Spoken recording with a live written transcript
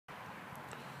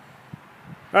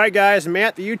Alright guys,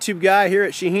 Matt the YouTube guy here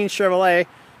at Shaheen Chevrolet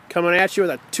coming at you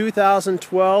with a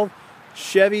 2012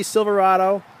 Chevy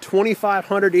Silverado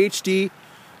 2500 HD.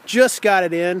 Just got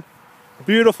it in.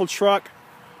 Beautiful truck.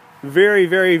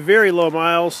 Very low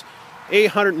miles.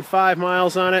 805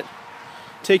 miles on it.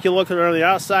 Take a look around the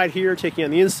outside here, take you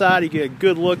on the inside, you get a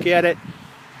good look at it.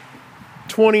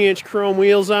 20-inch chrome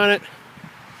wheels on it.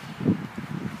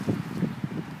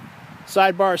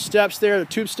 Sidebar steps there, the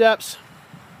tube steps.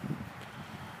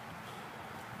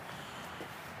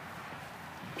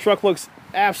 Truck looks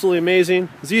absolutely amazing.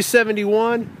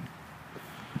 Z71,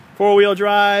 four-wheel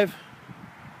drive,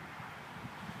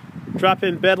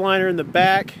 drop-in bed liner in the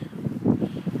back,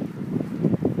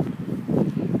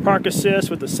 park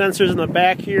assist with the sensors in the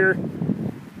back here.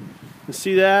 You can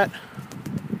see that,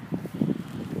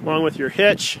 along with your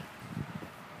hitch.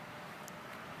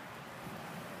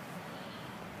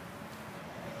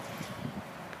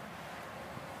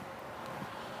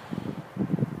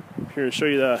 Here to show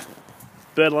you the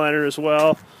bed liner as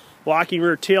well. Locking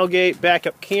rear tailgate,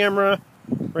 backup camera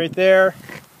right there.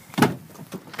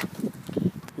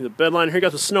 The bed liner here,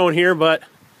 got the snow in here, but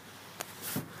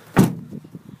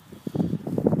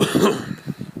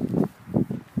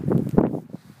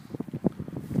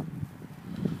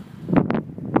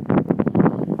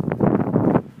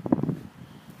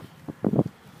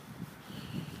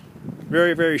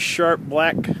very sharp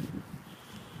black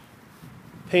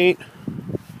paint.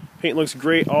 Paint looks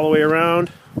great all the way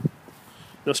around.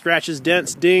 No scratches,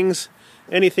 dents, dings,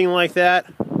 anything like that.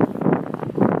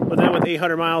 But then with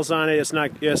 800 miles on it, it's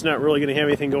not really going to have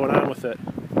anything going on with it.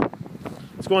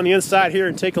 Let's go on the inside here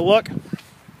and take a look.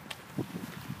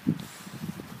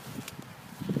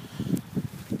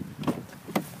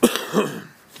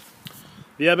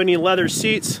 The ebony leather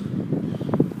seats.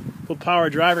 Full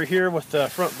power driver here with the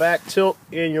front back tilt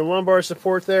and your lumbar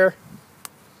support there.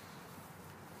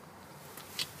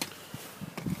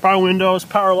 Power windows,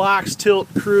 power locks, tilt,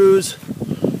 cruise,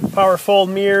 power fold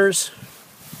mirrors.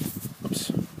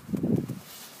 Oops.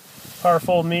 Power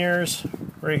fold mirrors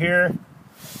right here.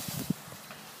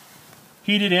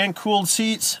 Heated and cooled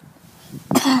seats.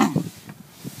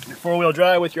 Four-wheel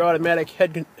drive with your automatic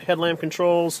headlamp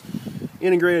controls,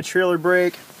 integrated trailer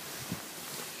brake,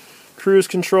 cruise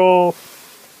control,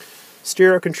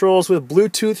 stereo controls with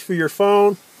Bluetooth for your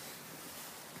phone.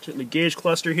 Check the gauge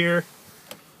cluster here.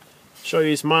 Show you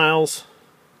these miles.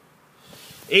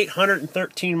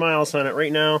 813 miles on it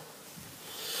right now.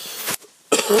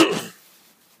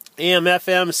 AM,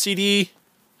 FM, CD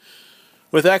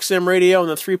with XM radio and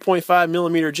the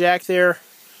 3.5mm jack there.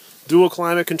 Dual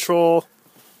climate control.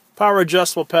 Power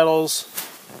adjustable pedals.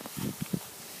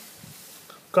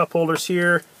 Cup holders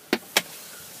here.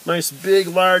 Nice big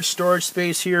large storage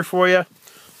space here for you.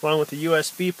 Along with the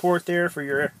USB port there for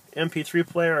your MP3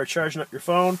 player or charging up your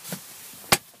phone.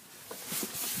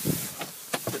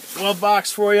 Glove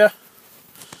box for you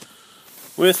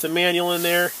with the manual in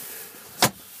there.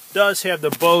 Does have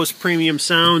the Bose Premium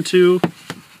Sound too. Trying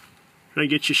to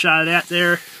get you a shot of that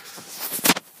there.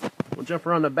 We'll jump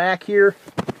around the back here.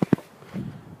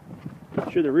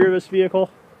 Show the rear of this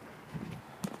vehicle.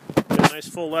 Got a nice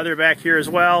full leather back here as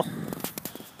well.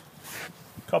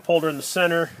 Cup holder in the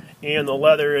center, and the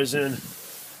leather is in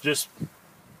just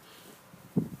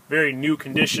very new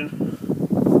condition.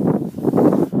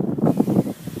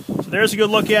 There's a good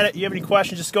look at it. If you have any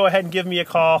questions, just go ahead and give me a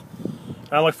call.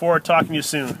 I look forward to talking to you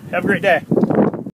soon. Have a great day.